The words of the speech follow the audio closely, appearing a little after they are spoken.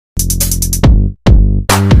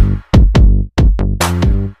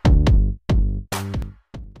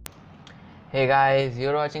Hey guys,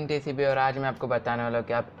 your watching TCB और आज मैं आपको बताने वाला हूँ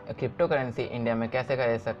कि आप क्रिप्टो करेंसी इंडिया में कैसे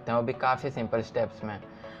खरीद सकते हैं, वो भी काफ़ी सिंपल स्टेप्स में।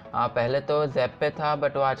 पहले तो ज़ैप पे था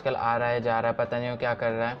बट वो आजकल आ रहा है जा रहा है, पता नहीं वो क्या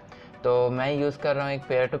कर रहा है। तो मैं यूज़ कर रहा हूँ एक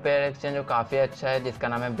पेयर टू पेयर एक्सचेंज जो काफ़ी अच्छा है, जिसका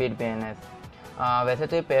नाम है BitBNS। वैसे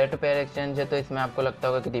तो ये पेयर टू पेयर एक्सचेंज है तो इसमें आपको लगता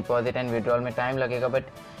होगा कि डिपॉजिट एंड विड्रॉल में टाइम लगेगा, बट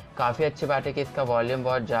काफ़ी अच्छी बात है कि इसका वॉल्यूम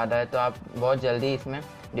बहुत ज़्यादा है, तो आप बहुत जल्दी इसमें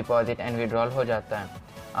डिपॉजिट एंड विड्रॉल हो जाता है।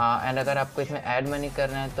 एंड अगर आपको इसमें ऐड मनी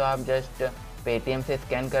करना है तो आप जस्ट पेटीएम से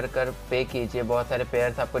स्कैन कर पे कीजिए, बहुत सारे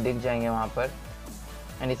पेयर्स आपको दिख जाएंगे वहाँ पर।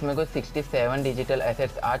 एंड इसमें कुछ 67 डिजिटल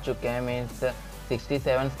एसेट्स आ चुके हैं, मीन्स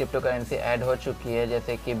 67 क्रिप्टो करेंसी ऐड हो चुकी है,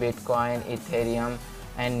 जैसे कि बिटकॉइन, इथेरियम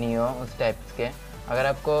एंड नियो, उस टाइप्स के। अगर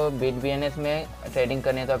आपको BitBNS में ट्रेडिंग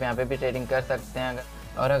करनी है तो आप यहाँ पे भी ट्रेडिंग कर सकते हैं।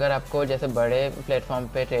 और अगर आपको जैसे बड़े प्लेटफॉर्म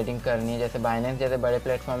पे ट्रेडिंग करनी है, जैसे बाइनेंस जैसे बड़े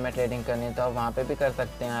प्लेटफॉर्म में ट्रेडिंग करनी है, तो आप वहाँ पे भी कर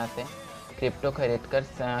सकते हैं। यहाँ से क्रिप्टो खरीद कर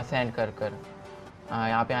सेंड कर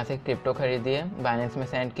यहाँ से क्रिप्टो खरीदिए, बाइनेंस में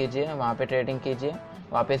सेंड कीजिए, वहाँ पे ट्रेडिंग कीजिए,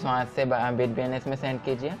 वापस वहाँ से BitBNS में सेंड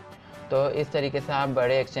कीजिए। तो इस तरीके से आप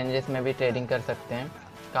बड़े एक्सचेंजेस में भी ट्रेडिंग कर सकते हैं।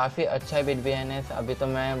 काफ़ी अच्छा है BitBNS, अभी तो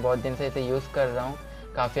मैं बहुत दिन से इसे यूज़ कर रहा हूँ,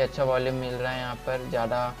 काफ़ी अच्छा वॉल्यूम मिल रहा है यहाँ पर,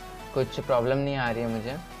 ज़्यादा कुछ प्रॉब्लम नहीं आ रही है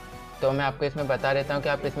मुझे। तो मैं आपको इसमें बता देता हूँ कि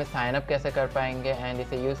आप इसमें साइन अप कैसे कर पाएंगे एंड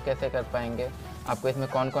इसे यूज़ कैसे कर पाएंगे, आपको इसमें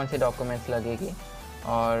कौन कौन सी डॉक्यूमेंट्स लगेगी,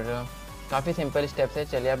 और काफ़ी सिंपल स्टेप्स है,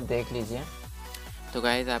 चलिए आप देख लीजिए। तो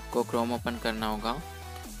गाइज़ आपको क्रोम ओपन करना होगा,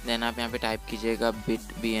 देन आप यहाँ पे टाइप कीजिएगा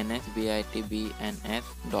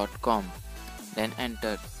bitbns.com, देन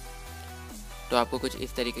एंटर। तो आपको कुछ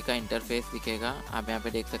इस तरीके का इंटरफेस दिखेगा। आप यहाँ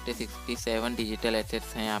पे देख सकते हैं 67 डिजिटल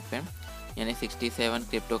एसेट्स हैं यहाँ पे, यानी 67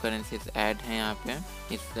 क्रिप्टो करेंसीज ऐड हैं यहाँ पे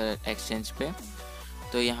इस एक्सचेंज पे।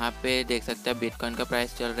 तो यहाँ पे देख सकते हैं बिटकॉइन का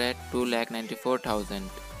प्राइस चल रहा है 2,94,000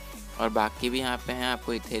 और बाकी भी यहाँ पे हैं,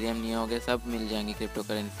 आपको इथेरियम, नियो वगैरह सब मिल जाएंगे क्रिप्टो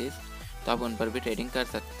करेंसीज, तो आप उन पर भी ट्रेडिंग कर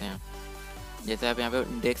सकते हैं। जैसे आप यहाँ पे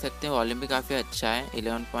देख सकते हैं वॉल्यूम भी काफ़ी अच्छा है,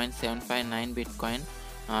 11.759 बिटकॉइन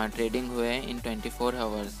ट्रेडिंग हुए हैं इन 24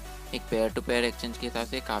 आवर्स। एक पेयर टू पेयर एक्सचेंज के हिसाब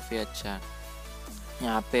से काफ़ी अच्छा है।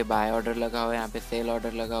 यहाँ पे बाय ऑर्डर लगा हुआ है, यहाँ पे सेल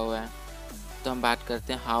ऑर्डर लगा हुआ है। तो हम बात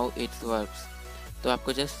करते हैं हाउ इट्स वर्क्स। तो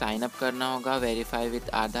आपको जस्ट साइन अप करना होगा, verify with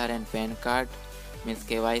Aadhaar and pan card means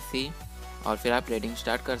KYC, और फिर आप ट्रेडिंग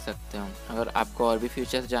स्टार्ट कर सकते हो। अगर आपको और भी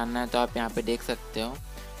फीचर्स जानना है तो आप यहाँ पे देख सकते हो,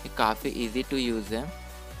 ये काफ़ी इजी टू यूज़ है।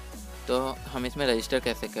 तो हम इसमें रजिस्टर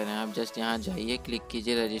कैसे करें, आप जस्ट यहाँ जाइए, क्लिक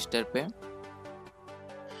कीजिए रजिस्टर पे।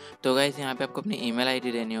 तो गाइस यहाँ पे आपको अपनी ईमेल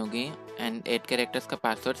आईडी देनी होगी एंड 8 कैरेक्टर्स का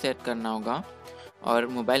पासवर्ड सेट करना होगा और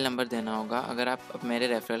मोबाइल नंबर देना होगा। अगर आप मेरे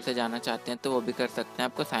रेफरल से जाना चाहते हैं तो वो भी कर सकते हैं,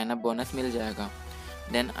 आपको साइन अप बोनस मिल जाएगा।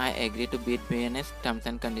 Then I agree to BitBNS terms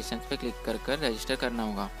and conditions पे क्लिक कर रजिस्टर करना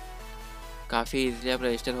होगा। काफ़ी ईजिली आप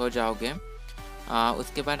रजिस्टर हो जाओगे।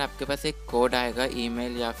 उसके बाद आपके पास एक कोड आएगा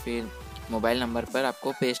ईमेल या फिर मोबाइल नंबर पर,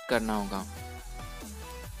 आपको पेस्ट करना होगा।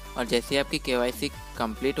 और जैसे ही आपकी KYC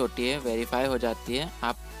कंप्लीट होती है, वेरीफाई हो जाती है,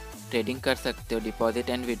 आप ट्रेडिंग कर सकते हो। डिपॉजिट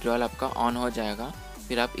एंड विड्रॉल आपका ऑन हो जाएगा,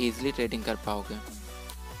 फिर आप इजीली ट्रेडिंग कर पाओगे।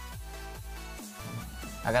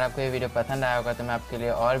 अगर आपको ये वीडियो पसंद आया होगा तो मैं आपके लिए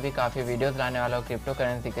और भी काफ़ी वीडियोस लाने वाला हूँ क्रिप्टो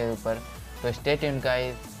करेंसी के ऊपर। तो stay tuned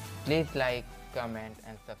guys, please like, comment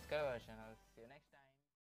and subscribe our channel.